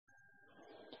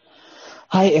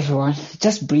Hi everyone.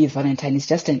 Just breathe, Valentine. It's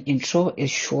just an intro.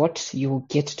 It's short. You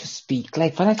get to speak.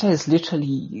 Like Valentine is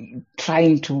literally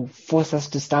trying to force us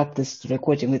to start this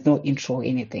recording with no intro or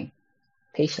anything.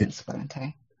 Patience,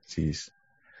 Valentine. Jeez.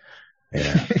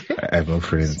 Yeah, I have no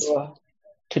friends. So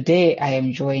today I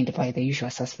am joined by the usual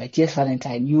suspect. Yes,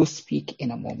 Valentine, you speak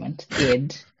in a moment.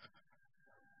 Ed.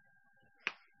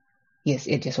 Yes,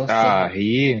 Ed is also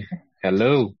here. Yeah.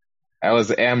 Hello. I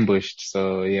was ambushed,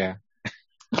 so yeah.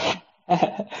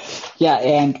 Yeah,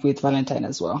 and with Valentine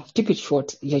as well. Keep it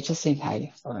short. You're just saying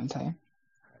hi, Valentine.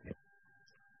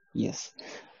 Yes.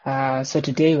 So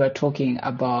today we're talking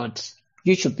about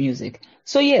YouTube music.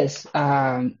 So yes,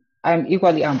 I'm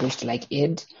equally ambushed like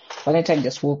Ed. Valentine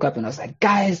just woke up and was like,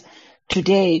 guys,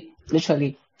 today,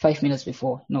 literally 5 minutes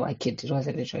before. No, I kid. It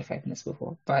wasn't literally 5 minutes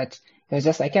before. But it was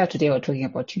just like, yeah, today we're talking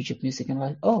about YouTube music. And we're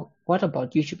like, oh, what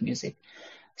about YouTube music?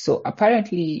 So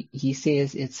apparently he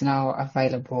says it's now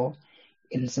available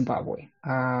in Zimbabwe.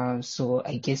 So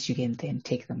I guess you can then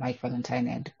take the mic, Valentine,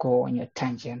 and go on your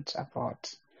tangent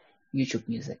about YouTube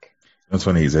music. What's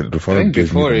funny is that I Rufaro think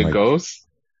gives me before the it mic. goes,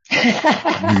 He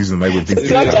uses the mic with It's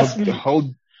things not to just me.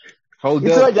 hold It's up,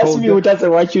 not just hold me who up.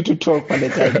 doesn't want you to talk,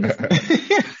 Valentine.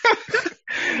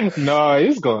 No,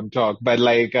 he's gonna talk, but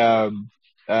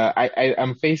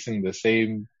I'm facing the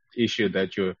same issue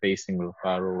that you're facing with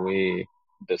Faro, where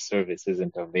the service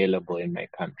isn't available in my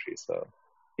country. So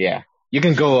yeah, you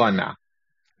can go on now.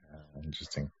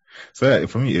 Interesting. So yeah,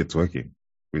 for me, it's working,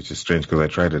 which is strange because I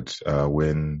tried it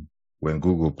when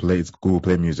Google Play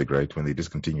Music, right? When they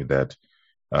discontinued that,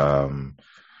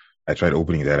 I tried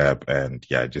opening that app and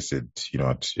yeah, I just said,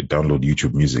 download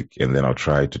YouTube Music, and then I'll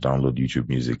try to download YouTube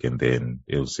Music, and then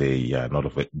it'll say, yeah,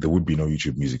 there would be no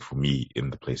YouTube Music for me in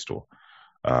the Play Store.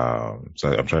 So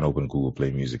I'm trying to open Google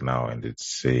Play Music now, and it's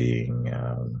saying,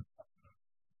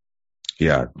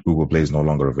 Google Play is no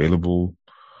longer available.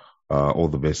 All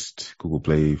the best Google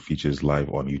Play features live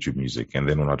on YouTube Music. And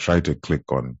then when I try to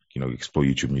click on, explore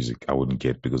YouTube Music, I wouldn't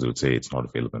get, because it would say it's not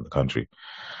available in the country.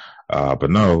 But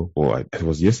now, it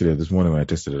was yesterday, this morning when I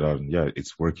tested it out, and yeah,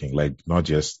 it's working. Like not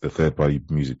just the third party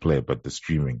music player, but the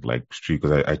streaming,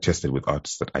 because I tested with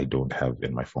artists that I don't have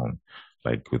in my phone,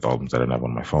 like with albums that I don't have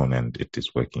on my phone, and it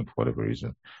is working for whatever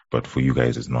reason. But for you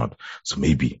guys, it's not. So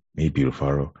maybe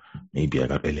Rufaro, maybe I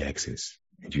got early access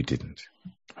and you didn't.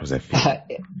 How does that feel?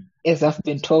 As I've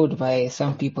been told by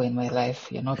some people in my life,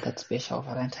 you're not that special,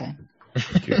 Valentine.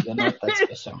 You're not that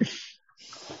special.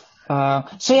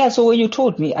 So when you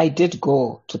told me, I did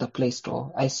go to the Play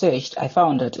Store. I searched, I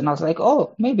found it, and I was like,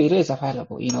 oh, maybe it is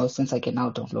available, since I can now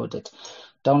download it.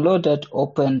 Downloaded,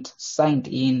 opened, signed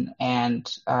in,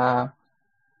 and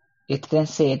it then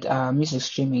said music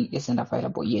streaming isn't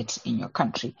available yet in your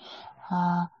country.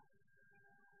 Are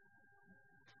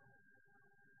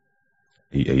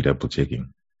you double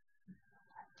checking?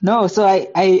 No, so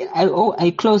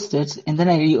I closed it and then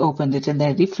I reopened it and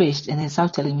then refreshed and it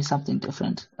started telling me something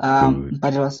different.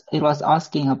 But it was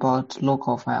asking about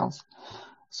local files,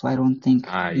 so I don't think.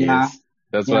 Yes,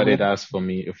 that's what it asked from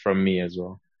me as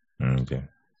well. Okay,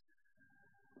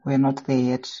 we're not there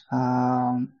yet.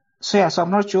 So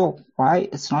I'm not sure why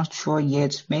it's not showing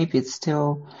yet. Maybe it's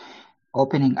still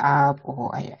opening up,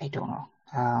 or I don't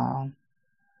know.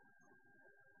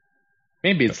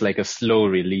 Maybe it's like a slow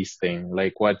release thing,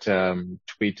 like what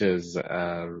Twitter's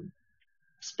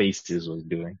Spaces was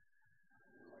doing.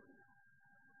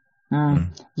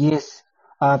 Yes,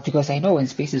 because I know when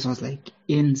Spaces was like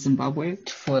in Zimbabwe,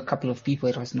 for a couple of people,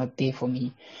 it was not there for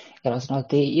me. It was not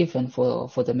there even for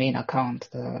the main account,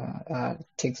 the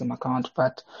Tixum account,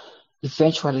 but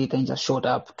eventually then just showed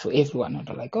up to everyone and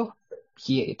they're like, oh,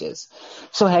 here it is.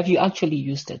 So have you actually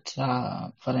used it,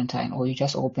 Valentine, or you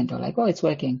just opened it like, oh, it's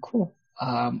working, cool.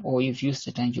 Or you've used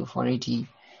it and you've already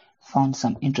found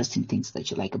some interesting things that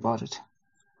you like about it?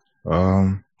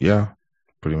 Yeah,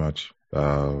 pretty much.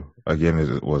 Again,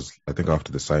 it was, I think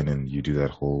after the sign-in, you do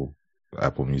that whole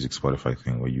Apple Music, Spotify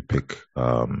thing where you pick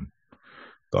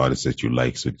the artists that you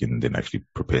like, so it can then actually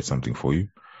prepare something for you.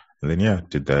 And then,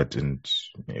 did that, and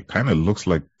it kind of looks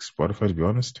like Spotify, to be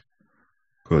honest,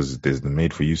 because there's the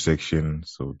Made For You section,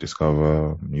 so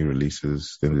discover new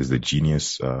releases. Then there's the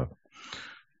Genius,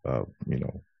 what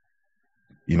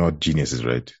Genius is,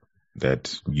 right? That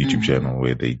YouTube channel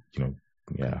where they,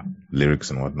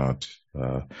 lyrics and whatnot.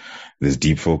 There's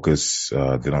Deep Focus.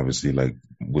 Then obviously, like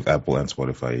with Apple and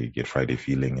Spotify, you get Friday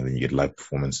Feeling, and then you get live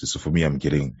performances. So for me, I'm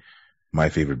getting my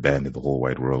favorite band in the whole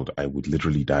wide world. I would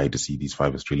literally die to see these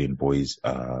 5 Australian boys,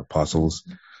 Parcels.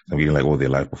 I'm getting like all their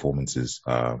live performances,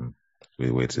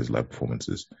 where it says live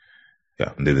performances.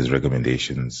 Yeah, and then there's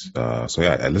recommendations. So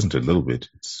I listened to it a little bit.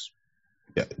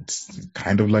 Yeah, it's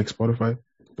kind of like Spotify,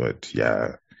 but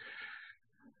yeah,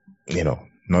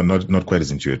 not quite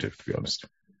as intuitive, to be honest.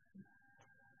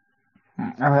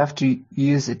 I'll have to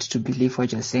use it to believe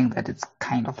what you're saying, that it's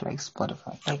kind of like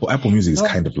Spotify. Like, Well, Apple Music is no.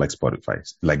 kind of like Spotify.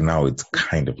 Like now, it's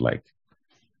kind of like.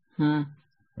 Hmm.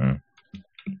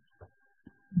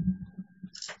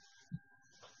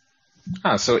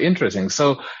 So interesting.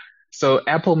 So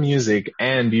Apple Music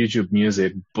and YouTube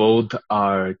Music both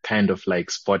are kind of like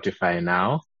Spotify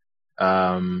now.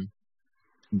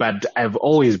 But I've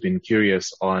always been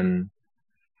curious on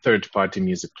third-party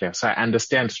music players. So I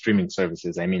understand streaming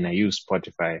services. I mean, I use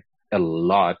Spotify a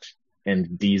lot and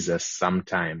Deezer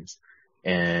sometimes,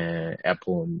 and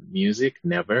Apple Music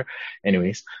never.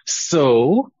 Anyways,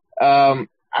 so I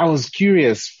was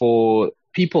curious for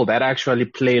people that actually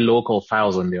play local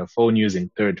files on their phone using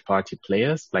third-party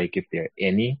players, like if there are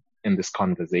any in this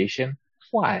conversation.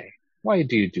 Why? Why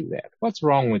do you do that? What's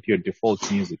wrong with your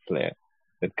default music player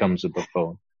that comes with the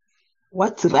phone?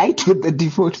 What's right with the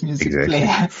default music Exactly.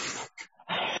 player?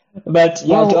 But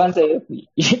yeah, to answer your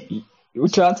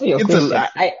It's question,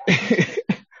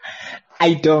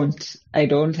 I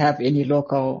don't have any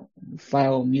local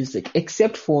file music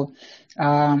except for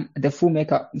the Full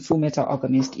Metal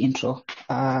Alchemist intro.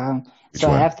 Which So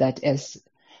I one? have that as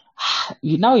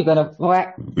you're gonna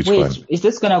Which wait. one? Is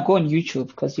this gonna go on YouTube?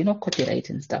 Because copyright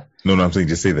and stuff. No, I'm saying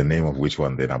just say the name of which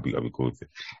one, then I'll be cool with it.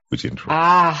 Which intro?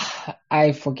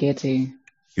 I forgetting.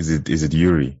 Is it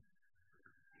Yuri?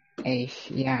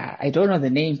 Yeah, I don't know the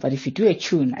name, but if you do a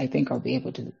tune, I think I'll be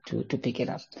able to pick it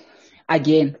up.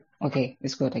 Again, okay,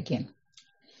 let's go again.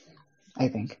 I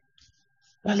think.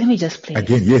 Well, let me just play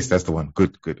Again, it. yes, that's the one.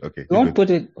 Good. Okay. Don't put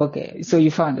it. Okay, so you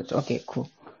found it. Okay, cool.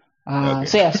 Okay.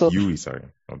 So yeah, so Yuri, sorry.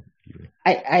 Yuri.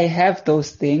 I have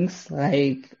those things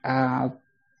like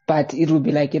but it will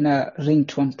be like in a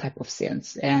ringtone type of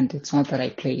sense, and it's not that I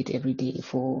play it every day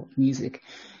for music.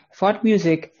 For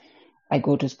music, I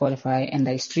go to Spotify and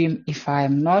I stream. If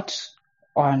I'm not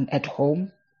at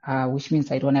home, which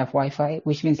means I don't have Wi-Fi,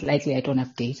 which means likely I don't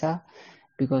have data,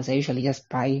 because I usually just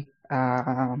buy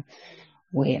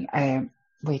when I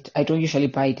don't usually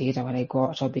buy data when I go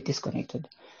out. I'll be disconnected.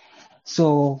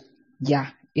 So yeah,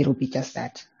 it'll be just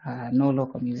that. No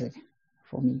local music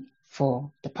for me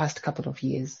for the past couple of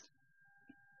years.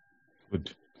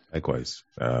 Good. Likewise.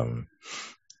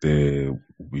 The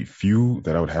few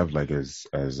that I would have like as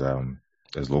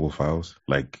local files,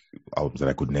 like albums that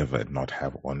I could never not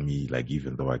have on me, like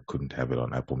even though I couldn't have it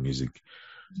on Apple Music,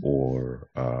 or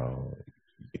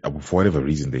for whatever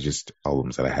reason, they're just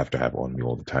albums that I have to have on me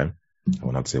all the time. I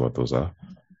will not say what those are,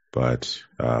 but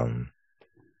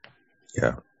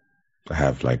yeah, I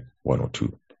have like one or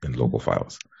two in local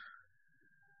files.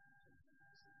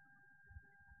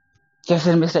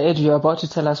 Justin, Mr. Ed, you're about to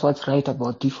tell us what's right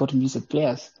about default music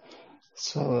players.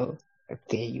 So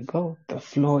there you go. The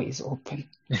floor is open.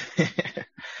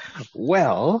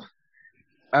 Well,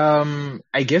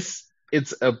 I guess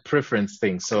it's a preference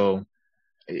thing. So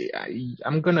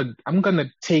I'm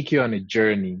gonna take you on a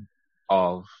journey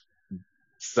of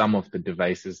some of the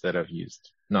devices that I've used,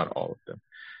 not all of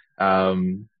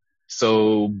them.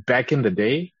 So back in the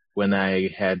day when I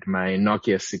had my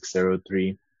Nokia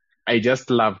 603, I just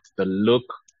loved the look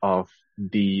of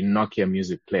the Nokia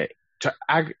music player.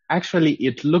 Actually,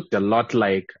 it looked a lot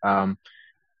like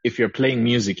if you're playing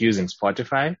music using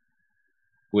Spotify,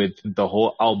 with the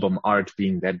whole album art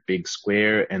being that big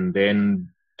square and then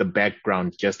the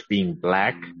background just being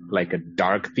black, like a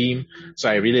dark theme. So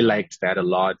I really liked that a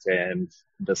lot. And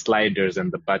the sliders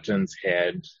and the buttons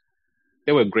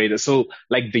they were great. So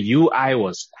like the UI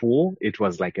was cool. It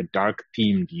was like a dark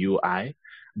themed UI,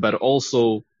 but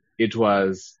also it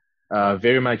was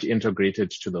very much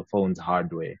integrated to the phone's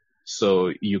hardware.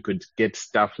 So you could get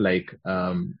stuff like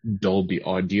Dolby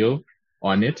Audio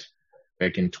on it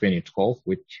back in 2012,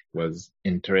 which was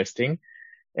interesting.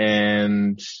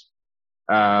 And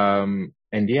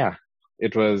yeah,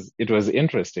 it was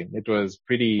interesting. It was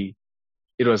pretty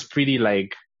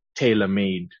like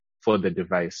tailor-made for the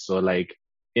device. So like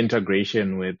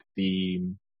integration with the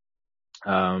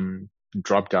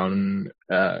drop down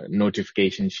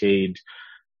notification shade,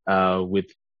 with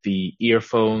the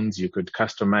earphones, you could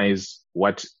customize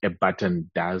what a button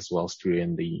does whilst you're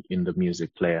in the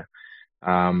music player.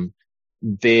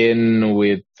 Then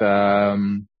with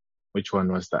which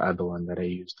one was the other one that I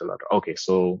used a lot? Okay,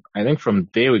 so I think from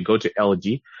there we go to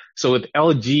LG. So with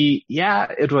LG,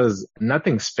 yeah, it was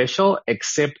nothing special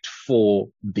except for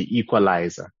the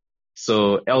equalizer.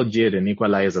 So LG had an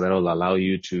equalizer that will allow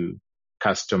you to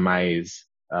customize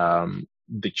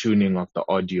the tuning of the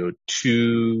audio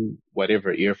to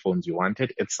whatever earphones you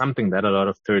wanted. It's something that a lot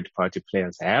of third-party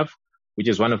players have, which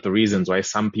is one of the reasons why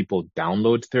some people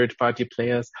download third-party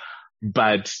players.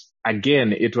 But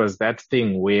again, it was that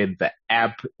thing where the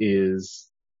app is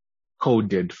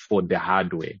coded for the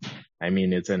hardware. I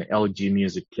mean, it's an LG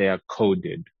music player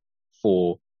coded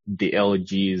for the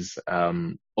LG's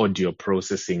audio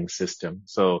processing system.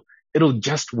 So it'll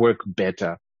just work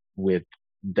better with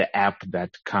the app that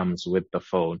comes with the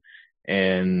phone.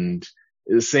 And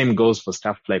the same goes for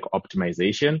stuff like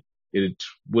optimization. It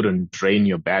wouldn't drain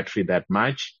your battery that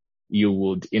much. You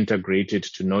would integrate it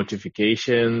to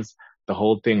notifications, the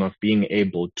whole thing of being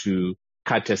able to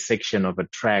cut a section of a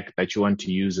track that you want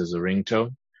to use as a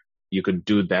ringtone. You could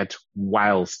do that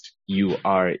whilst you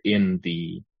are in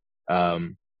the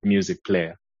music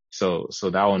player. So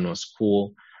that one was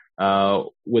cool.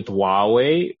 With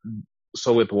Huawei,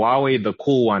 the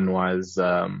cool one was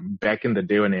back in the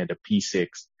day when I had a P6,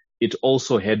 it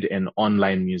also had an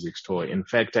online music store. In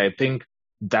fact, I think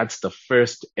that's the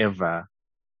first ever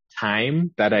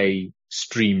time that I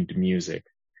streamed music.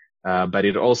 But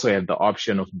it also had the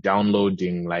option of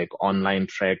downloading like online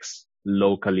tracks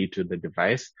locally to the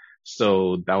device.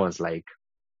 So that was like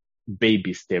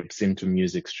baby steps into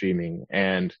music streaming,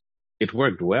 and it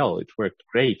worked well. It worked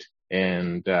great.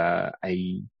 And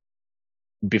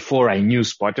before I knew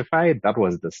Spotify, that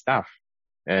was the stuff.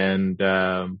 And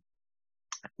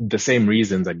the same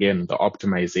reasons, again, the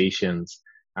optimizations,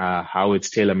 how it's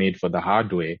tailor-made for the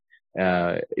hardware,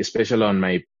 especially on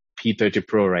my P30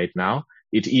 Pro right now.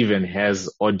 It even has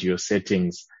audio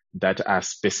settings that are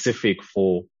specific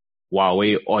for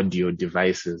Huawei audio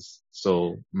devices.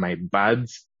 So my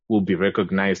buds will be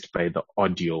recognized by the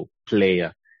audio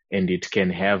player, and it can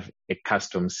have a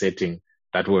custom setting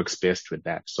that works best with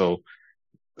that. So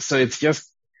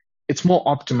it's more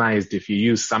optimized if you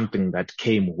use something that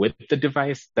came with the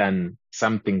device than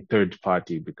something third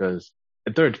party, because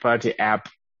a third party app,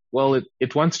 well,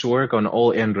 it wants to work on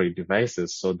all Android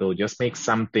devices. So they'll just make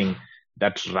something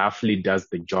that roughly does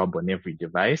the job on every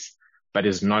device, but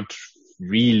is not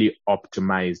really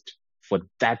optimized for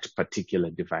that particular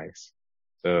device.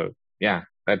 So yeah,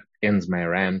 that ends my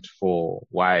rant for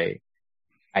why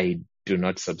I do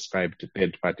not subscribe to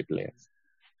third-party players.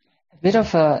 A bit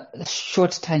of a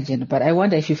short tangent, but I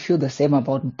wonder if you feel the same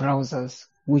about browsers,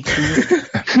 which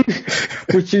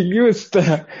you use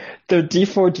the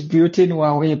default built-in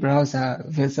Huawei browser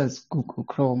versus Google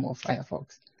Chrome or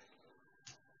Firefox.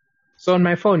 So on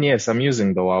my phone, yes, I'm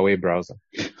using the Huawei browser.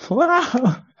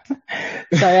 Wow.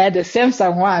 So I had the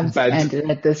Samsung one, and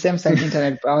at the Samsung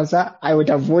internet browser, I would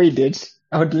avoid it.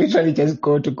 I would literally just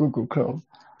go to Google Chrome.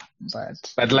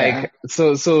 But like,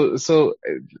 so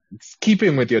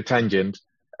keeping with your tangent,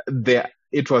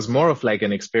 it was more of like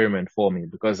an experiment for me,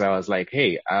 because I was like,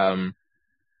 hey,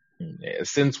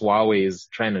 since Huawei is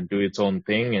trying to do its own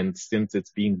thing, and since it's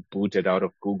being booted out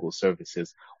of Google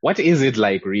services, what is it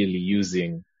like really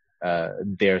using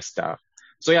their stuff?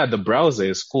 So yeah, the browser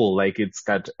is cool. Like, it's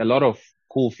got a lot of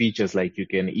cool features. Like, you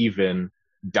can even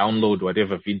download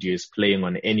whatever video is playing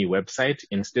on any website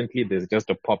instantly. There's just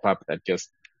a pop-up that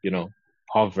just,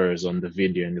 hovers on the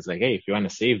video, and it's like, hey, if you want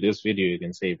to save this video, you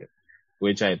can save it,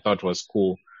 which I thought was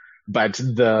cool. But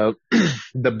the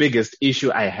biggest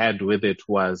issue I had with it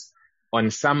was,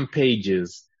 on some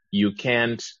pages, you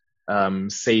can't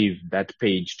save that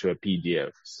page to a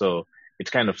PDF. So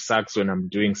it kind of sucks when I'm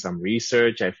doing some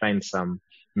research. I find some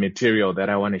material that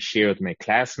I want to share with my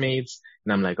classmates,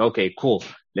 and I'm like, okay, cool.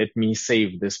 Let me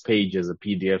save this page as a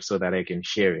PDF so that I can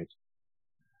share it.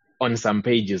 On some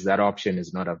pages, that option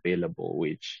is not available,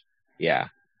 which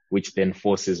then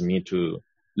forces me to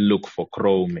look for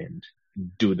Chrome and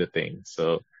do the thing.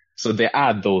 So there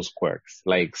are those quirks.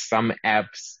 Like, some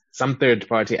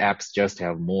third-party apps just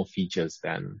have more features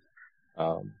than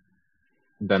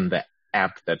the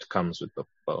app that comes with the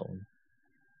phone.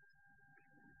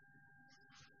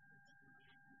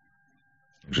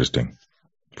 Interesting.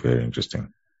 Very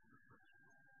interesting.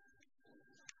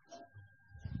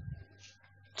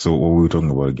 So what were we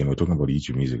talking about again? We're talking about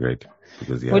YouTube Music, right?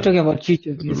 Because we're talking about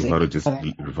YouTube Music.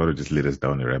 Rufaro just led us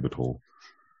down a rabbit hole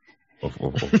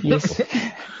of yes.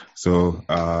 So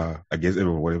I guess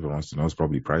what everyone wants to know is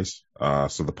probably price.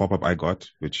 So the pop-up I got,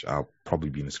 which I'll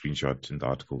probably be in a screenshot in the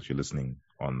article if you're listening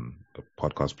on the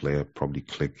podcast player, probably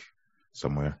click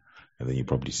somewhere and then you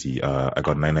probably see I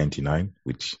got $9.99,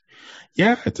 which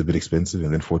it's a bit expensive,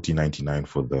 and then $14.99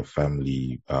 for the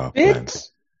family plan.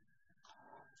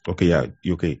 Okay, yeah,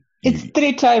 okay. It's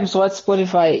 3 times what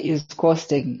Spotify is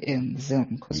costing in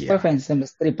Zoom. Because Spotify in Zoom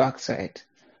is $3, right?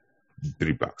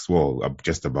 $3. Well,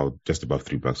 just above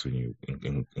 $3 when you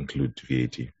include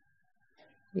VAT.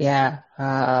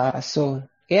 Yeah. So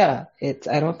yeah,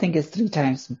 I don't think it's 3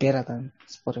 times better than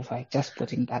Spotify. Just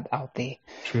putting that out there.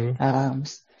 True.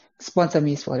 Sponsor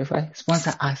me, Spotify.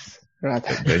 Sponsor us,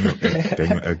 rather. Daniel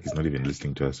Ek is not even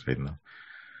listening to us right now.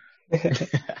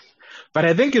 But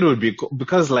I think it would be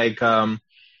because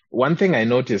one thing I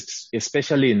noticed,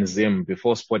 especially in Zim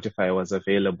before Spotify was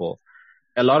available,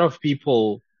 a lot of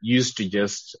people used to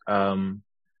just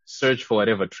search for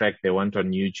whatever track they want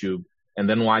on YouTube and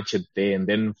then watch it there and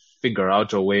then figure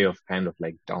out a way of kind of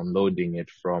like downloading it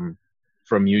from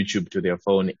YouTube to their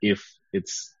phone if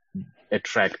it's a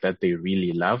track that they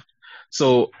really loved.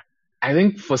 So I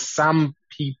think for some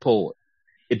people,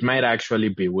 it might actually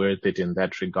be worth it in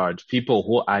that regard. People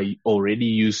who are already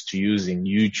used to using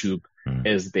YouTube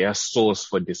as their source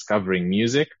for discovering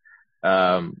music,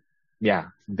 they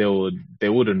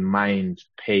wouldn't mind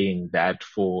paying that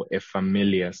for a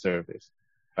familiar service.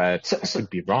 But I could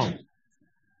be wrong.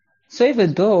 So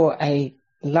even though I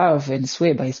love and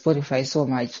swear by Spotify so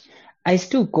much, I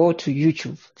still go to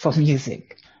YouTube for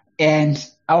music. And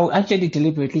I'll actually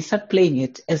deliberately start playing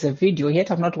it as a video,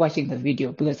 yet I'm not watching the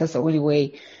video because that's the only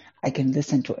way I can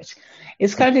listen to it.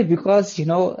 It's kind of because,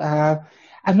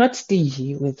 I'm not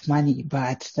stingy with money,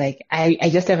 but like I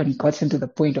just haven't gotten to the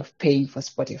point of paying for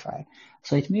Spotify.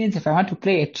 So it means if I want to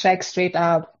play a track straight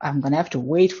up, I'm going to have to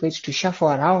wait for it to shuffle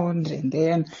around. And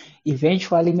then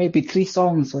eventually maybe 3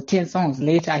 songs or 10 songs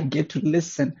later, I get to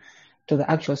listen to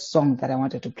the actual song that I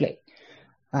wanted to play.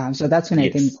 So that's when I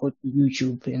then go to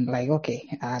YouTube and like,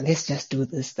 okay, let's just do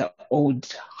this the old,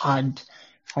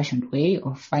 hard-fashioned way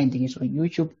of finding it on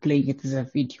YouTube, playing it as a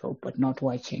video, but not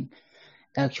watching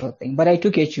the actual thing. But I do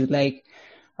get you. Like,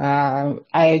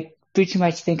 I pretty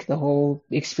much think the whole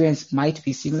experience might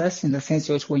be seamless in the sense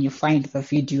that when you find the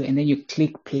video and then you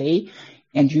click play,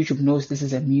 and YouTube knows this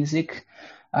is a music,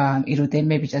 it will then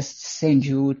maybe just send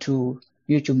you to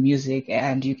YouTube Music,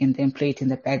 and you can then play it in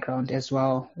the background as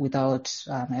well without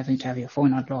having to have your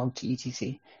phone unlocked,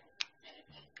 etc.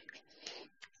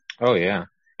 Oh, yeah.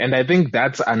 And I think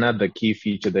that's another key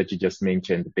feature that you just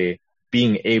mentioned there,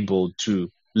 being able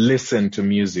to listen to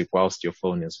music whilst your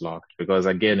phone is locked. Because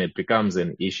again, it becomes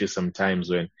an issue sometimes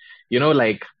when,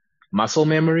 like muscle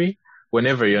memory,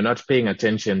 whenever you're not paying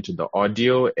attention to the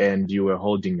audio and you were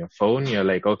holding your phone, you're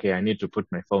like, okay, I need to put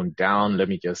my phone down. Let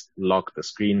me just lock the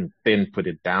screen, then put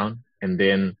it down, and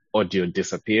then audio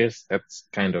disappears. That's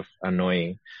kind of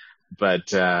annoying.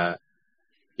 But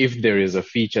if there is a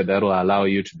feature that will allow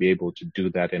you to be able to do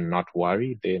that and not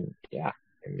worry, then yeah,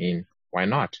 why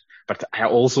not? But I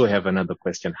also have another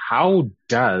question. How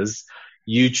does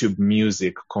YouTube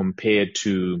Music compare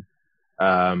to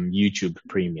YouTube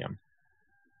Premium?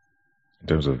 In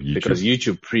terms of YouTube? Because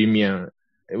YouTube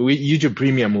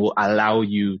Premium will allow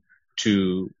you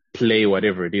to play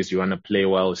whatever it is you want to play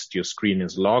whilst your screen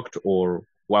is locked or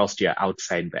whilst you're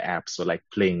outside the app. So like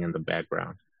playing in the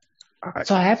background.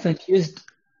 So I haven't used...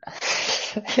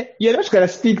 You're not going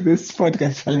to speak this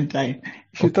podcast, Valentine.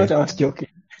 If you thought I was joking.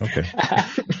 Okay.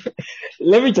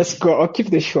 Let me just go. I'll keep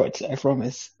this short, I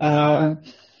promise.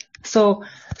 So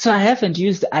I haven't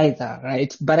used either,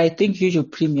 right? But I think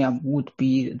YouTube Premium would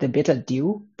be the better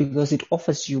deal because it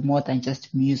offers you more than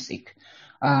just music.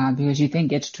 Because you then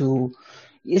get to,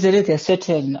 isn't it a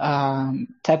certain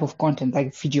type of content,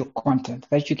 like video content,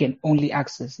 that you can only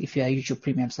access if you're a YouTube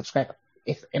Premium subscriber?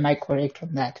 Am I correct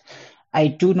on that? I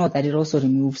do know that it also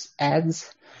removes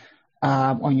ads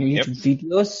on your YouTube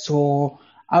videos. So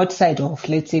outside of,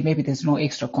 let's say, maybe there's no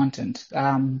extra content,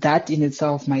 that in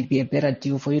itself might be a better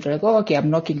deal for you to like, oh, okay, I'm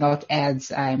knocking out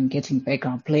ads, I'm getting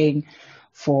background playing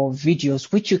for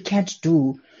videos, which you can't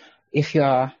do if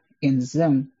you're in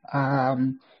Zim,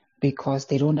 because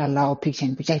they don't allow picture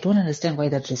in picture. I don't understand why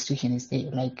that restriction is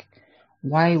there. Like,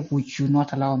 why would you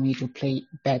not allow me to play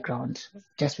background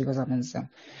just because I'm in Zim?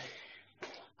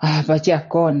 But yeah,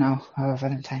 go on now,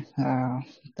 Valentine.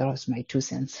 That was my 2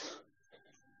 cents.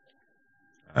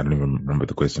 I don't even remember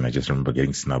the question. I just remember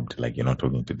getting snubbed, like you're not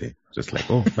talking today. Just like,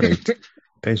 oh, right.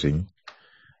 Thanks.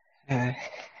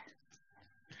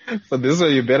 For this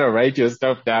one, you better write your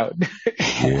stuff down.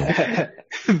 Yeah.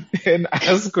 And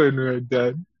ask when we're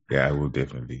done. Yeah, I will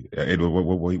definitely. Edward,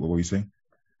 what were you saying?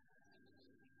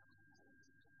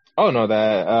 Oh no,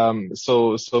 that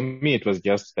so me it was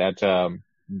just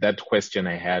that question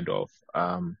I had of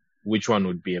which one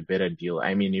would be a better deal.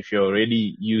 I mean, if you're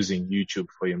already using YouTube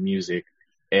for your music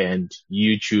and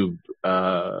YouTube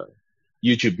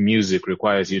Music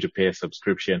requires you to pay a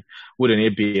subscription, wouldn't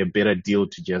it be a better deal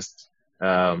to just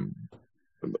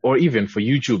or even for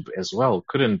YouTube as well,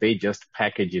 couldn't they just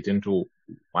package it into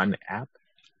one app,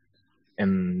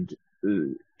 and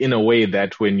in a way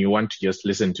that when you want to just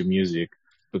listen to music,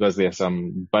 because there's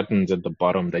some buttons at the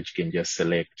bottom that you can just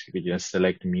select. You can just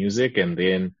select music, and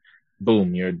then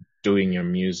boom, you're doing your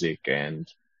music, and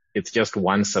it's just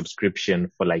one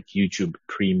subscription for like YouTube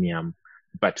Premium,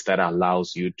 but that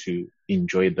allows you to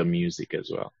enjoy the music as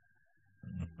well.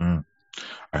 Mm-hmm.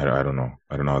 I don't know.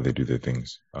 I don't know how they do their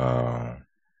things. To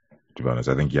be honest,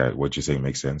 I think, yeah, what you're saying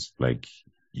makes sense. Like,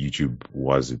 YouTube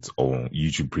was its own.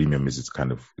 YouTube Premium is its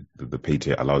kind of, the pay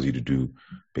tier allows you to do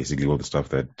basically all the stuff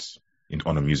that,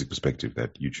 on a music perspective,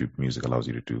 that YouTube Music allows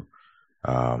you to do.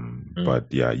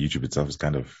 But yeah, YouTube itself is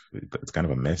it's kind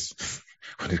of a mess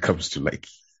when it comes to like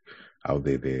how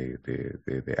the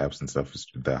apps and stuff is,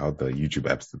 how the YouTube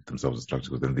apps themselves are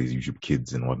structured. Because then there's YouTube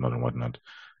Kids and whatnot.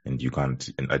 And you can't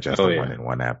adjust them one in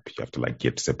one app. You have to like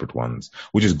get separate ones,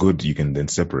 which is good. You can then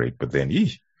separate, but then,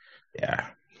 yeah,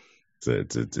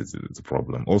 it's a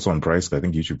problem. Also on price, I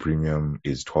think YouTube Premium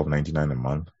is $12.99 a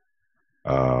month.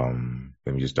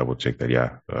 Let me just double check that.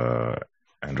 Yeah,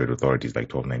 Android Authority is like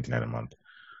 $12.99 a month,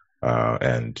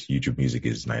 and YouTube Music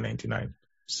is $9.99.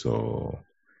 So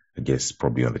I guess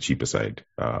probably on the cheaper side.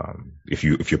 If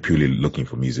you're purely looking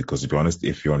for music, because to be honest,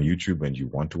 if you're on YouTube and you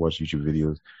want to watch YouTube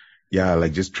videos, yeah,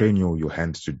 like just train your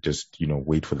hands to just,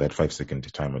 wait for that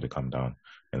 5-second timer to come down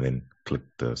and then click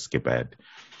the skip ad.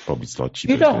 Probably it's a lot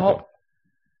cheaper.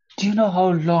 Do you know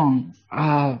how long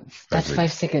that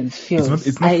 5 seconds feels?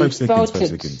 It's not 5 seconds, 5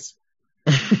 seconds.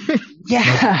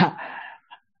 Yeah.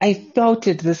 I felt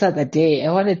it this other day.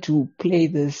 I wanted to play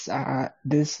this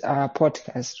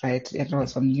podcast, right? It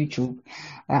was on YouTube.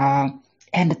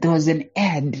 And there was an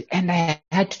ad and I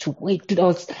had to wait. I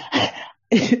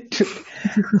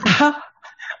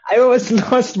almost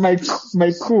lost my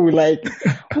cool. Like,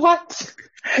 what?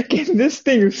 Can this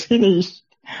thing finish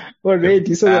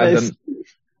already? So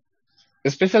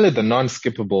especially the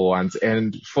non-skippable ones.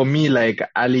 And for me, like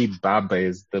Alibaba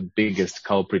is the biggest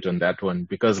culprit on that one,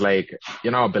 because like,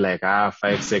 I'll be like,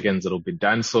 5 seconds, it'll be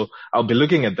done. So I'll be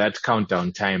looking at that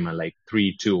countdown timer, like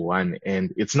 3, 2, 1,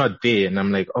 and it's not there. And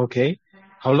I'm like, okay,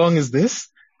 how long is this?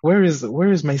 Where is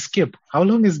my skip? How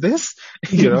long is this?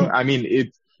 I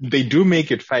mean, they do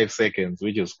make it 5 seconds,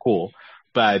 which is cool.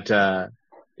 But,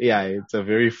 yeah, it's a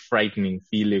very frightening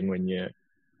feeling when you're,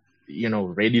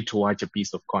 ready to watch a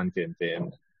piece of content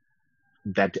and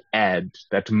that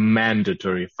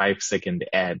mandatory 5-second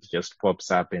ad just pops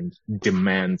up and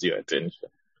demands your attention.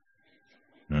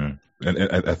 And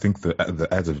I think the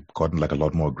ads have gotten like a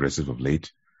lot more aggressive of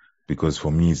late, because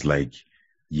for me it's like,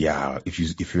 yeah, if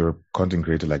you're a content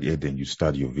creator like Ed and you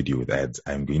start your video with ads,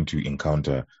 I'm going to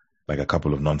encounter like a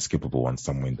couple of non-skippable ones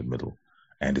somewhere in the middle.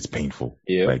 And it's painful,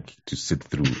 like to sit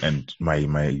through. And my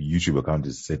YouTube account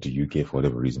is set to UK for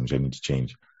whatever reason, which I need to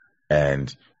change.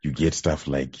 And you get stuff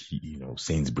like,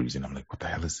 Sainsbury's, and I'm like, what the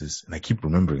hell is this? And I keep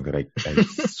remembering that I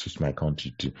switched my account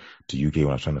to UK when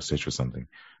I was trying to search for something,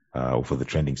 or for the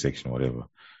trending section or whatever.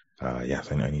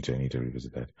 Yes, I need to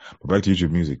revisit that. But back to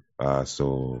YouTube Music.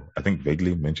 So I think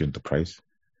vaguely mentioned the price.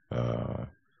 So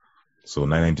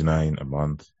 $9.99 a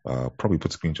month. Probably put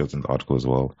screenshots in the article as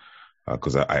well.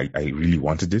 Because I really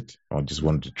wanted it. I just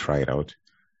wanted to try it out.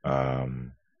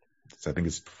 So I think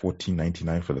it's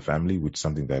 $14.99 for the family, which is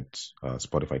something that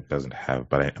Spotify doesn't have.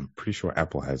 But I'm pretty sure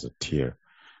Apple has a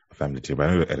family tier. But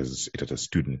I know it is a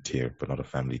student tier, but not a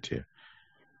family tier.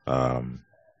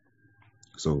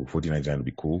 So $14.99 would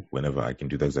be cool whenever I can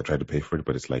do that, because I tried to pay for it.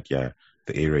 But it's like, yeah,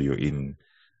 the area you're in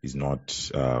is not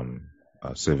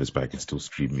serviced, but I can still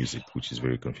stream music, which is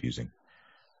very confusing.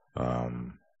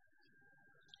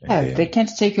 Yeah, they can't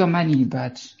take your money,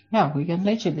 but yeah, we can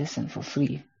let you listen for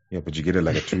free. Yeah, but you get it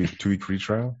like a two-week free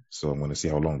trial. So I'm going to see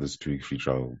how long this 2-week free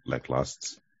trial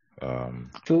lasts. 2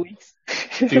 weeks?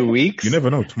 2 weeks? You never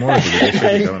know. Tomorrow they'll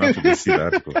shut it down after they see the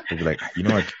article. They'll be like, you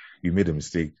know what? You made a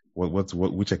mistake.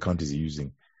 Which account is he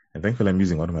using? And thankfully I'm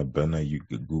using one of my burner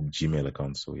Google Gmail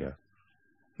accounts. So yeah.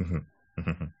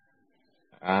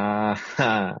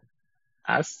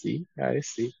 I see.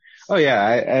 Oh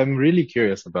yeah, I'm really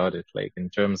curious about it, like in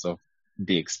terms of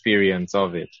the experience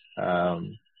of it.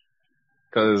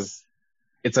 Because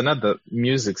it's another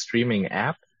music streaming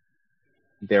app.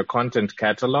 Their content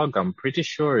catalog, I'm pretty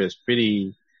sure is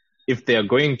pretty, if they're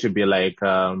going to be like,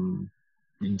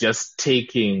 just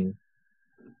taking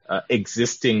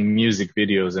existing music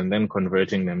videos and then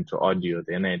converting them to audio,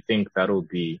 then I think that'll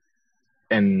be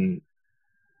a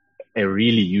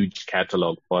really huge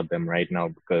catalog for them right now,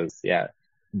 because yeah,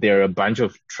 there are a bunch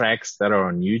of tracks that are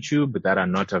on YouTube that are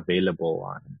not available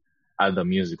on other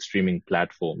music streaming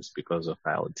platforms because of,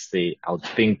 I would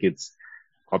think it's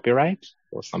copyright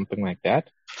or something like that.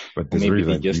 But maybe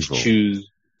they just choose.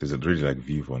 there's already like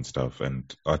Vivo and stuff,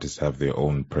 and artists have their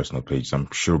own personal page. So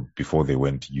I'm sure before they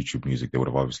went to YouTube Music, they would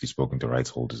have obviously spoken to rights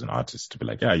holders and artists to be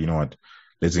like, yeah, you know what,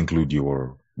 let's include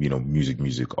your,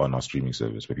 music on our streaming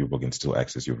service where people can still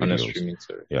access your On a videos. streaming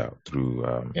service. Yeah,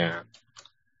 through. Yeah.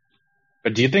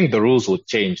 But do you think the rules would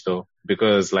change though?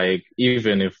 Because like,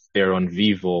 even if they're on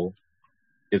Vivo,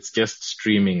 it's just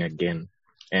streaming again.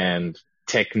 And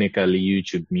technically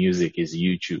YouTube Music is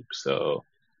YouTube. So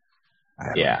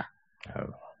yeah,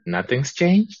 nothing's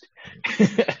changed.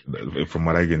 From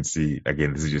what I can see,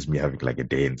 again, this is just me having like a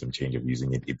day and some change of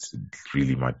using it. It's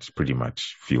pretty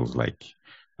much feels like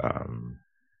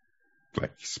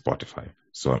Spotify.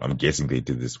 So I'm guessing they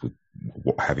did this with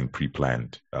having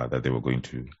pre-planned that they were going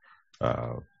to,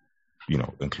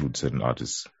 include certain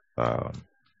artists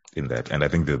in that. And I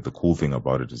think that the cool thing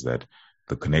about it is that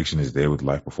the connection is there with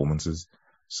live performances.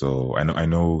 So I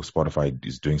know Spotify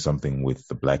is doing something with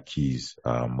the Black Keys,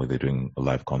 where they're doing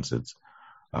live concerts.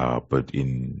 But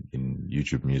in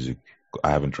YouTube Music,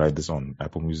 I haven't tried this on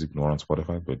Apple Music nor on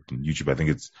Spotify, but in YouTube, I think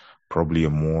it's probably a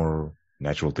more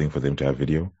natural thing for them to have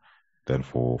video than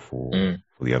for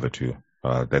the other two.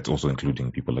 That's also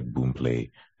including people like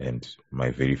Boomplay and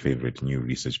my very favorite new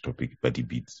research topic, Buddy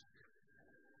Beats.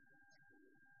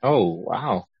 Oh,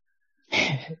 wow.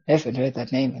 I haven't heard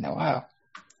that name in a while.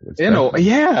 It's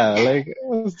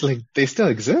like they still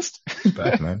exist.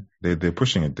 Back, man. They're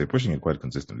pushing it. They're pushing it quite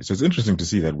consistently. So it's interesting to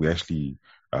see that we actually,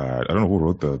 I don't know who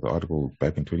wrote the article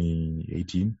back in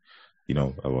 2018,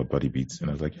 about Buddy Beats. And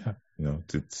I was like, yeah,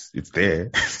 it's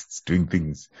there. It's doing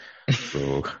things.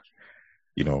 So,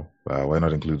 why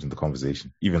not include it in the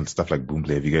conversation? Even stuff like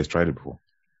Boomplay. Have you guys tried it before?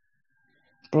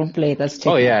 Boomplay, that's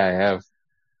techno. Oh yeah, I have.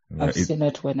 I've seen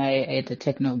it when I ate the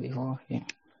techno before. Yeah.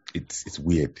 It's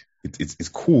weird. It's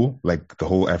cool, like the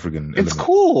whole African It's element.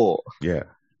 cool. Yeah.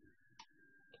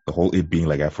 The whole it being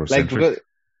like Afrocentric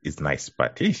is nice,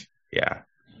 but yeah,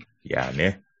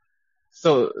 ne.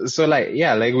 So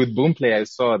like with Boomplay, I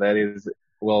saw that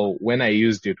when I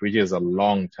used it, which is a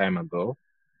long time ago,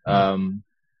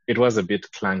 it was a bit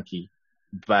clunky,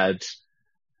 but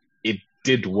it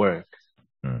did work.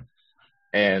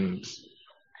 And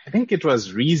I think it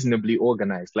was reasonably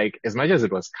organized. Like, as much as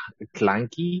it was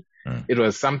clunky, it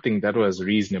was something that was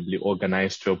reasonably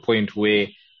organized to a point where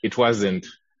it wasn't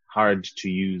hard to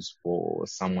use for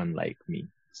someone like me.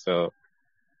 So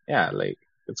yeah, like,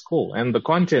 it's cool. And the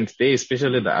content there,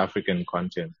 especially the African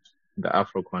content, the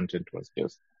Afro content was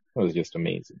just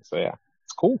amazing. So yeah,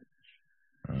 it's cool.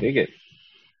 Dig it.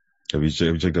 Have you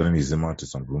checked out any Zim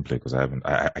artists on Boomplay? Because I haven't.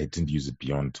 I didn't use it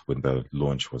beyond when the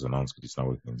launch was announced, because it's not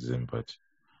working in Zim. But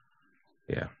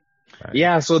yeah.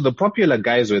 Yeah, so the popular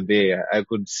guys were there. I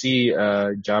could see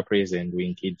Japraise and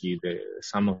Winkiji.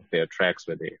 Some of their tracks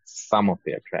were there.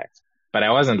 But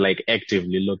I wasn't like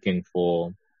actively looking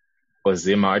for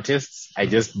Zim artists. I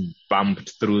just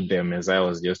bumped through them as I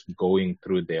was just going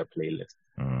through their playlist.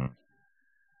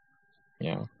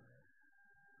 Yeah.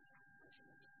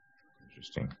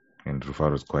 Interesting. And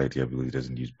Rufaro's quiet here because he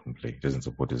doesn't use Boomplay. He doesn't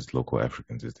support his local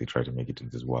Africans as they try to make it in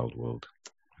this wild world.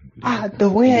 The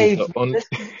way He's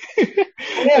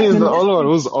the only one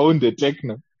who's owned the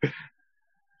techno.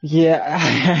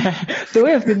 Yeah, the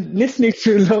way I've been listening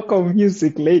to local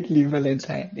music lately,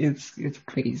 Valentine, it's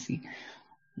crazy.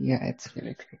 Yeah, it's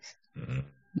really crazy.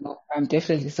 No, I'm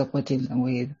definitely supporting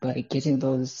them by getting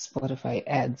those Spotify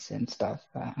ads and stuff.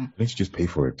 Why don't you just pay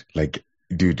for it? Like,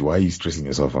 dude, why are you stressing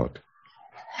yourself out?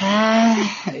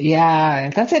 Yeah,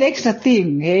 that's an extra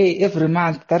thing. Hey, every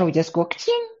month that will just go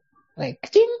ching, like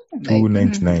ching.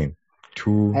 $2.99.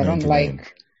 I don't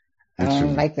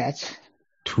like that.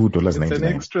 $2.99. It's an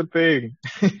extra thing.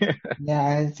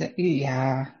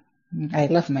 Yeah, I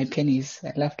love my pennies.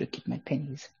 I love to keep my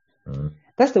pennies.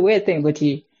 That's the weird thing, but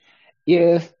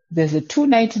if there's a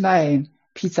 $2.99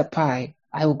 pizza pie,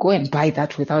 I will go and buy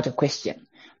that without a question.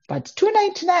 But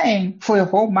 $2.99 for a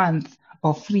whole month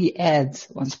of free ads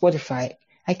on Spotify,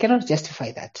 I cannot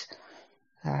justify that.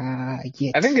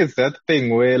 Yet. I think it's that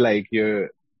thing where like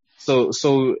so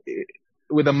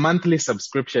with a monthly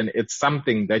subscription, it's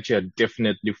something that you're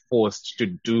definitely forced to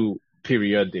do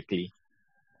periodically.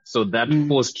 So that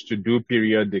forced to do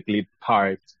periodically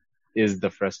part is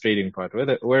the frustrating part.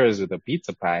 Whereas with a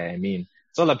pizza pie, I mean,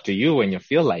 it's all up to you when you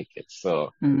feel like it.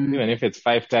 So even if it's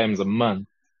 5 times a month,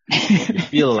 you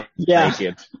feel like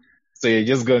it. So you're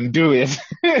just gonna do it.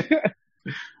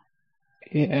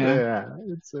 Yeah,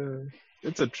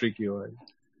 it's a tricky one.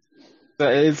 So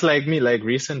it's like me. Like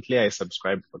recently, I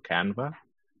subscribed for Canva,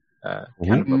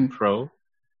 Canva Pro,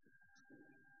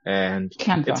 and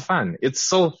Canva. It's fun. It's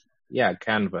so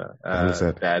Canva.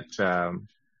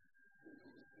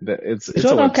 You it's a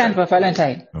don't know website. Canva,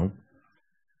 Valentine? Nope.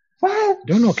 What?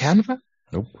 Don't know Canva?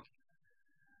 Nope.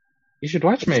 You should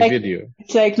watch my video.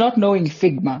 It's like not knowing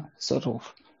Figma, sort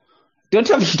of. Don't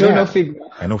tell me you don't know Figma.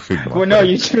 I know Figma. Well, no,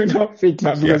 you do know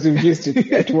Figma because Yeah. we've used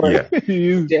it at work.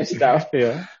 Yeah. Dev stuff.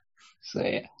 Yeah. So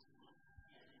yeah.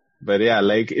 But yeah,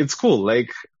 like it's cool.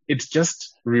 Like it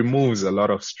just removes a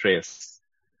lot of stress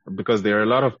because there are a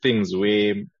lot of things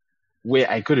where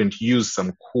I couldn't use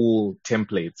some cool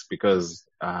templates because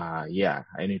I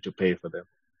need to pay for them.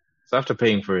 So after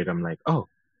paying for it, I'm like, oh,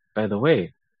 by the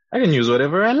way, I can use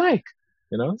whatever I like,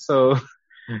 So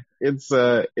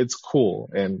it's cool,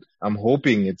 and I'm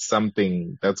hoping it's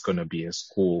something that's gonna be as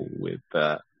cool with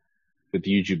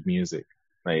YouTube Music,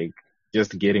 like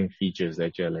just getting features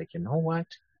that you're like, you know what,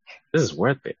 this is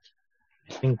worth it.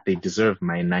 I think they deserve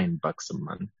my $9 a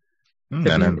month.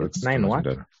 $9 It's nine what?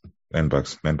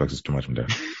 $9 is too much.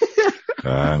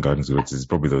 It's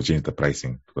probably they'll change the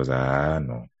pricing because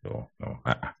no.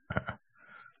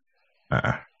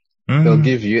 They'll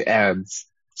give you ads.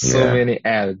 So many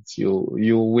ads.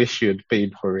 You wish you'd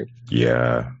paid for it.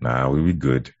 Yeah, we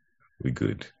good. We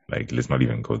good. Like, let's not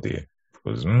even go there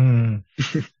because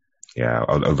yeah,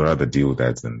 I'd rather deal with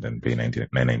that than pay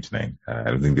 $9.99. I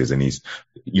don't think there's any.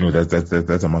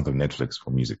 That's a month of Netflix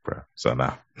for music, bro. So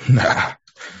nah.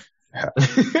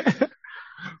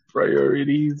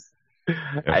 Priorities.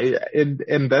 Yeah.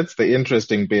 And that's the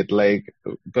interesting bit, like,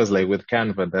 because like with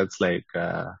Canva, that's like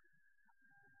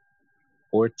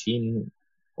 14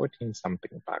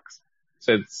 something bucks.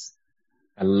 So it's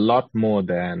a lot more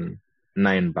than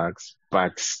 $9,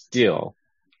 but still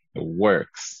it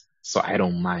works. So I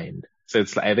don't mind. So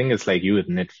I think it's like you with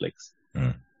Netflix.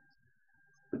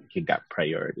 You got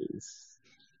priorities.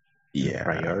 Yeah.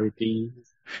 Priorities.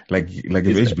 Like if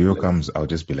HBO comes, I'll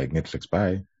just be like, Netflix,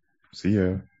 bye. See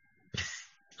ya.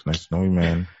 It's nice to know you,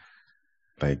 man.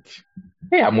 Like,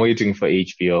 hey, I'm waiting for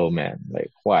HBO, man.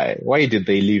 Like, why? Why did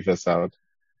they leave us out?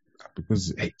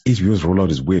 Because HBO's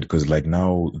rollout is weird. Because like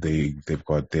now they're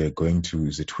going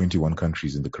to 21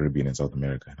 countries in the Caribbean and South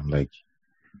America, and I'm like,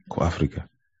 go Africa.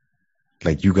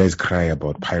 Like, you guys cry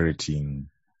about pirating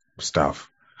stuff.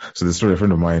 So the story, a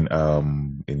friend of mine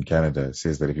in Canada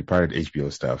says that if you pirate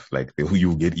HBO stuff, like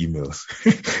you'll get emails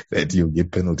that you'll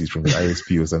get penalties from the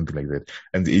ISP or something like that.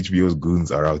 And the HBO's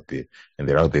goons are out there, and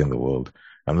they're out there in the world.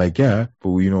 I'm like, yeah, but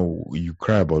you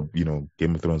cry about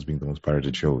Game of Thrones being the most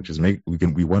pirated show. Just we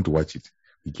want to watch it.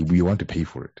 We want to pay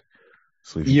for it.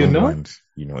 So if you don't want,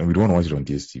 and we don't want to watch it on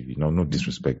DSTV. No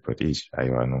disrespect, but I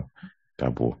know,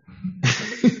 Tabo.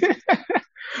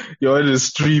 You want to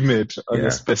stream it on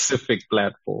a specific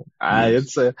platform.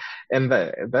 Yes.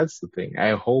 That's the thing.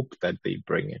 I hope that they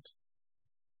bring it.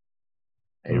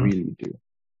 I really do.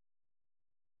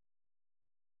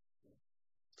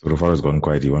 So the father's gone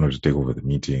quiet. He wanted to take over the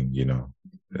meeting,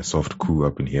 a soft coup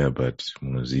up in here, but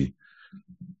Munozi.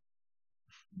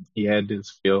 He had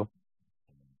his feel.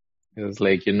 It was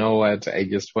like, you know what? I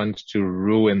just want to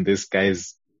ruin this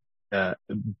guy's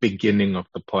beginning of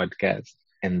the podcast,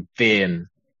 and then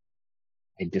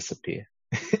I disappear.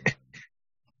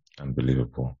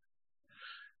 Unbelievable.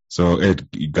 So, Ed,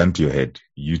 gun to your head,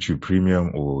 YouTube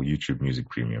Premium or YouTube Music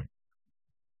Premium?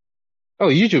 Oh,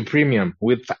 YouTube Premium,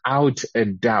 without a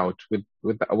doubt,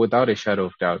 without a shadow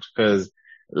of doubt. Because,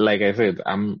 like I said,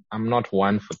 I'm not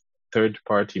one for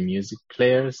third-party music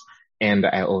players, and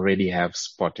I already have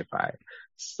Spotify.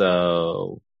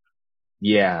 So,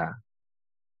 yeah.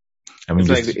 I mean,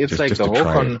 it's like the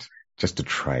whole just to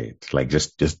try it, like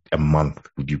just a month.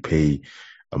 Would you pay?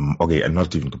 Okay, and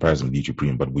not even comparison with YouTube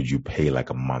Premium, but would you pay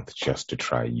like a month just to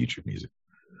try YouTube Music?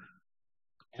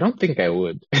 I don't think I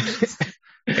would.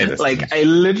 Like, I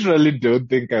literally don't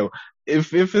think I would.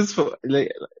 If it's for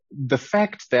like the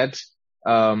fact that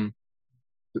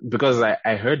because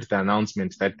I heard the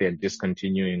announcement that they're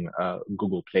discontinuing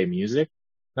Google Play Music,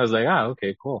 I was like,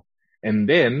 okay, cool. And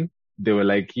then they were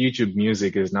like, YouTube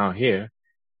Music is now here.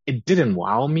 It didn't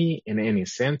wow me in any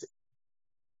sense.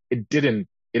 It didn't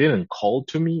call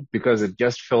to me because it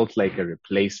just felt like a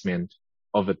replacement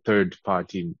of a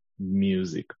third-party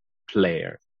music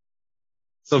player.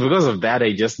 So because of that,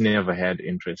 I just never had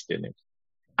interest in it.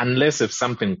 Unless if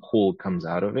something cool comes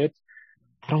out of it,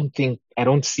 I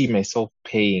don't see myself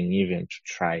paying even to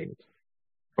try it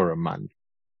for a month.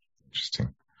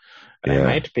 Interesting. But I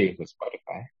might pay for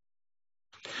Spotify.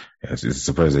 Yeah, it's a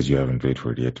surprise that you haven't paid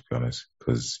for it yet, to be honest.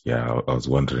 Because, I was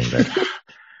wondering that.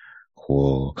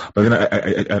 Cool. But then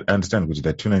I understand, which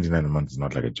that $2.99 a month is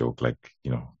not like a joke. Like,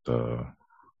 it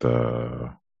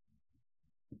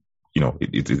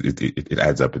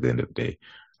adds up at the end of the day.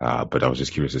 But I was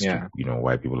just curious as Yeah. to,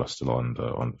 why people are still on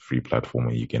the free platform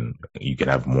where you can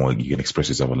have more, you can express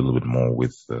yourself a little bit more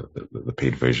with the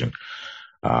paid version.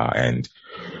 And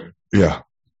yeah,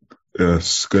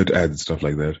 skirt ads and stuff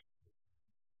like that.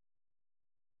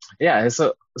 Yeah.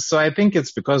 So I think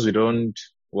it's because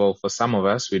for some of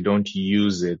us, we don't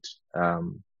use it,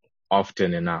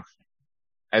 often enough.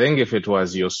 I think if it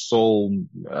was your sole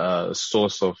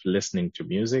source of listening to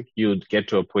music, you'd get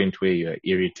to a point where you're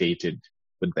irritated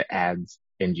with the ads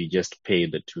and you just pay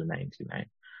the $2.99.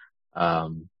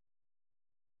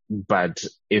 But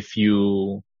I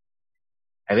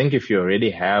think if you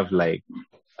already have like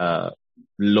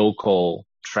local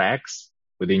tracks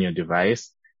within your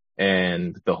device,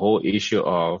 and the whole issue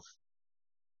of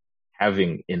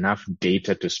having enough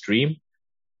data to stream,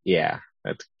 yeah,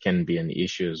 that can be an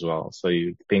issue as well. So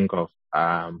you think of,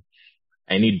 I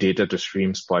need data to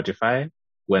stream Spotify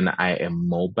when I am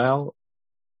mobile,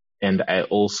 and I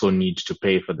also need to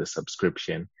pay for the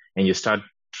subscription. And you start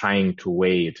trying to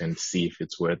weigh it and see if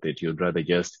it's worth it. You'd rather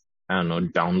just, I don't know,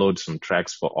 download some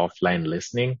tracks for offline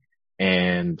listening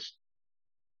and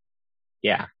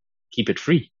yeah, keep it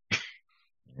free.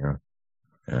 Yeah.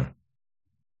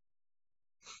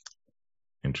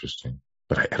 Interesting.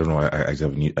 But I don't know.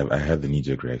 I had the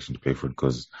knee-jerk reaction to pay for it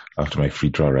because after my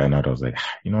free trial ran out, I was like,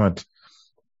 you know what?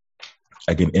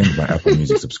 I can end my Apple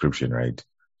Music subscription, right?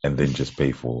 And then just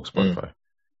pay for Spotify.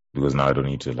 Because now I don't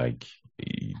need to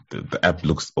the app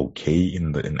looks okay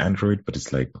in Android, but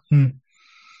it's like,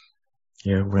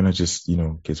 yeah, why not just,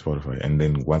 get Spotify? And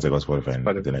then once I got Spotify,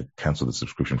 and then I canceled the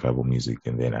subscription for Apple Music,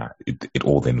 and then it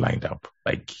all then lined up.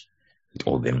 Like, it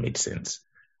all then made sense.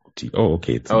 Oh,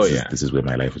 okay. This is where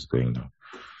my life is going now.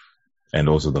 And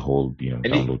also the whole,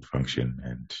 download function.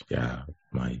 And yeah,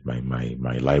 my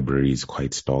library is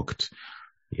quite stocked.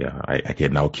 Yeah, I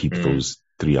can now keep those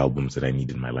 3 albums that I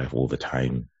need in my life all the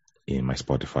time in my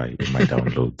Spotify, in my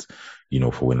downloads,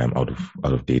 for when I'm out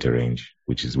of data range,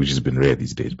 which has been rare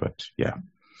these days, but yeah.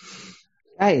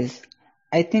 Guys,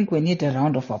 I think we need a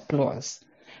round of applause.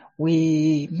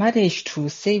 We managed to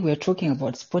say we're talking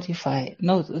about Spotify,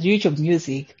 no, YouTube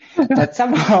Music, but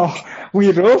somehow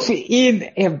we rove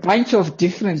in a bunch of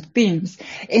different things.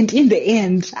 And in the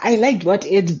end, I liked what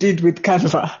Ed did with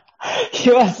Canva.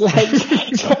 He was like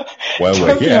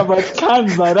talking about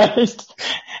Canva, right?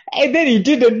 And then he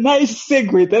did a nice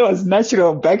segue that was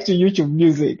natural back to YouTube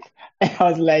Music. And I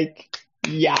was like,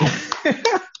 yes.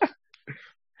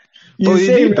 You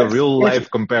need the real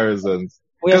life comparisons.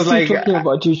 We're still talking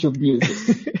about YouTube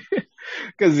Music.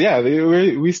 Because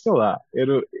we still are.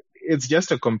 It's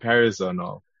just a comparison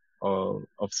of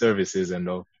services and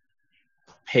of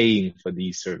paying for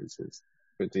these services.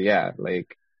 But yeah,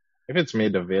 like if it's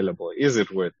made available, is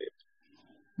it worth it?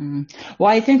 Well,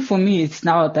 I think for me,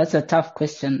 that's a tough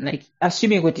question. Like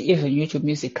assuming with even YouTube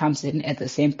Music comes in at the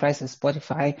same price as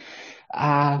Spotify,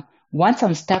 once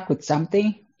I'm stuck with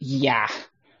something, yeah.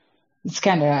 It's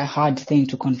kind of a hard thing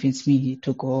to convince me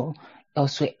to go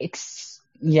elsewhere.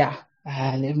 Let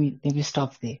me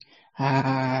stop there.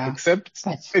 Except.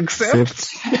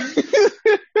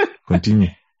 Continue.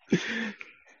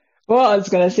 Well, I was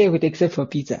gonna say except for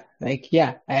pizza. Like,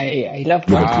 yeah, I love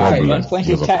pizza at one point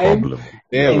in time.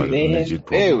 There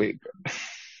we go.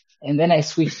 And then I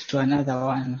switched to another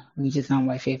one, which is now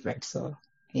my favorite. So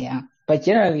yeah, but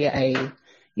generally,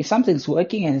 if something's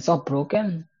working and it's not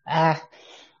broken,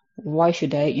 why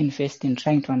should I invest in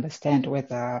trying to understand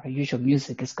whether YouTube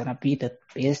Music is going to be the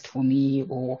best for me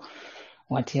or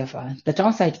whatever? The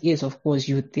downside is, of course,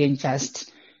 you then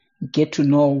just get to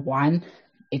know one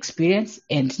experience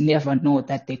and never know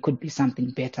that there could be something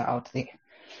better out there.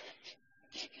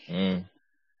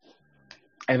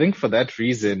 I think for that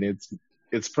reason,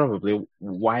 it's probably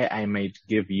why I might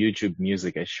give YouTube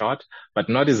Music a shot, but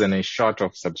not as a shot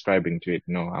of subscribing to it.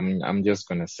 No, I'm just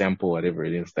going to sample whatever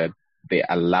it is that they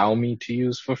allow me to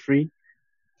use for free.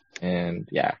 And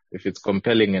yeah, if it's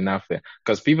compelling enough,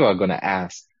 because people are going to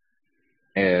ask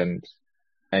and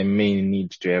I may need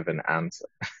to have an answer.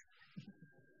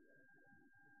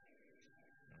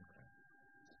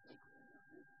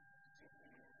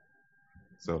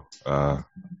 So, I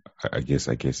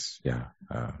guess, yeah.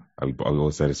 I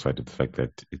was satisfied with the fact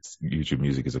that YouTube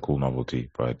Music is a cool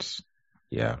novelty, but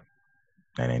yeah,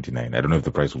 $9.99. I don't know if the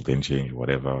price will then change,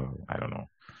 whatever. I don't know.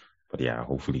 But yeah,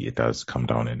 hopefully it does come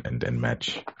down and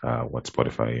match what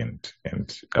Spotify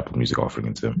and Apple Music are offering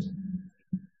in terms.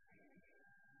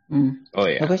 Oh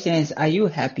yeah. The question is, are you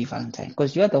happy, Valentine?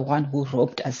 Because you're the one who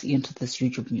roped us into this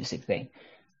YouTube Music thing.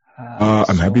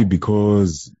 I'm happy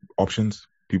because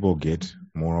people get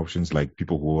more options. Like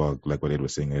people who are, like what Ed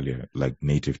was saying earlier, like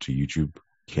native to YouTube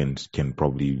can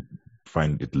probably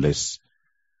find it less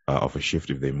of a shift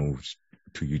if they moved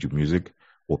to YouTube Music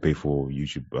or pay for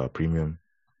YouTube Premium,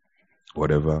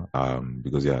 whatever.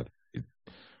 Because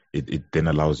it then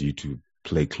allows you to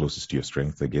play closest to your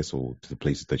strengths, I guess, or to the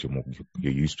places that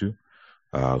you're used to.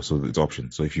 So it's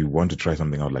options. So if you want to try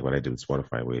something out, like what I did with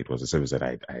Spotify, where it was a service that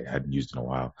I hadn't used in a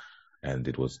while, and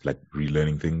it was like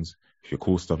relearning things. If you're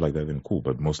cool stuff like that, then cool.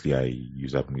 But mostly I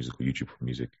use Apple Music or YouTube for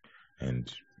music.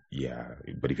 And yeah,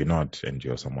 but if you're not, and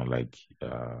you're someone like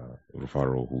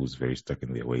Rufaro, who's very stuck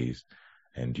in their ways,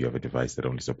 and you have a device that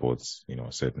only supports,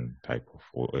 a certain type of,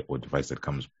 or device that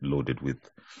comes loaded with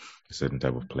a certain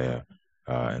type of player,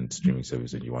 and streaming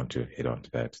service, and you want to hit onto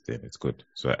that, then it's good.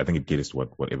 So I think it caters to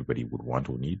what everybody would want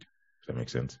or need, if that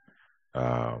makes sense.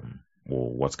 Or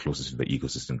what's closest to the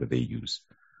ecosystem that they use.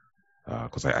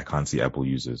 Because I can't see Apple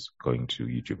users going to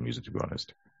YouTube Music, to be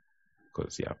honest.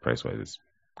 Because, yeah, price-wise, it's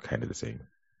kind of the same.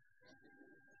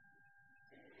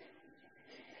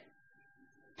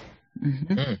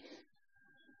 Mm-hmm.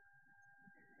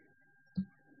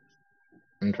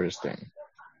 Interesting.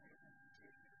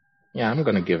 Yeah, I'm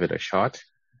going to give it a shot.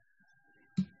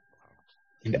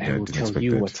 And I will tell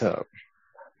you what's up.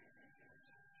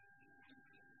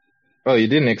 Oh, you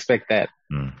didn't expect that?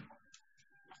 Mm.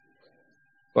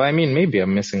 Well, I mean, maybe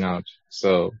I'm missing out.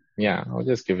 So, yeah, I'll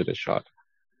just give it a shot.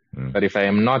 Mm. But if I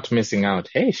am not missing out,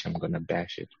 hey, I'm going to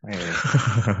bash it.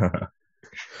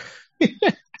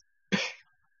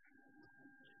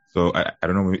 So I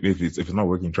don't know if it's not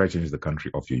working. Try to change the country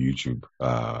of your YouTube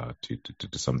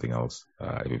to something else.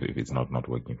 If it's not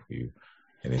working for you,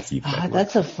 and then see if that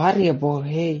that's works. a variable.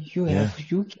 Hey, you have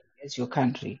UK as your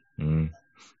country. Mm.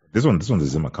 This one's a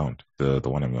Zim account. The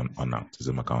one I'm on now, it's a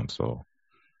Zim account. So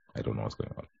I don't know what's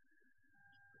going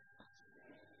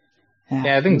on.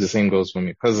 Yeah, I think the same goes for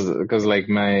me because like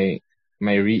the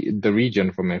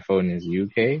region for my phone is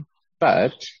UK,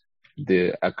 but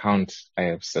the account I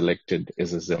have selected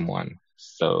is a Zim one,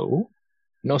 so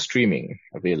no streaming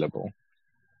available.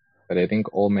 But I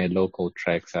think all my local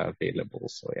tracks are available,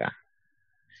 so yeah,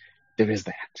 there is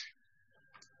that.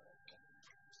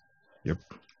 Yep.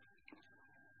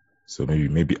 So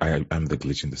maybe I'm the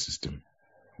glitch in the system.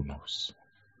 Who knows?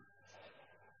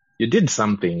 You did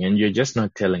something and you're just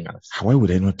not telling us. Why would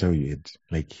I not tell you it?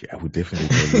 Like, I would definitely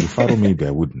tell you. Faro, maybe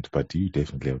I wouldn't, but you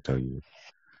definitely I'll tell you.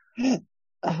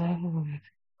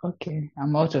 Okay,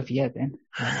 I'm out of here then.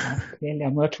 Clearly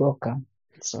I'm not welcome.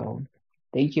 So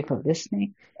thank you for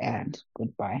listening and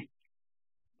goodbye.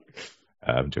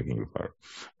 I'm joking with Faro.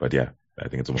 But yeah, I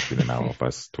think it's almost been an hour of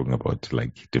us talking about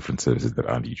like different services that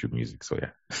aren't YouTube Music. So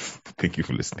yeah, thank you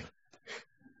for listening.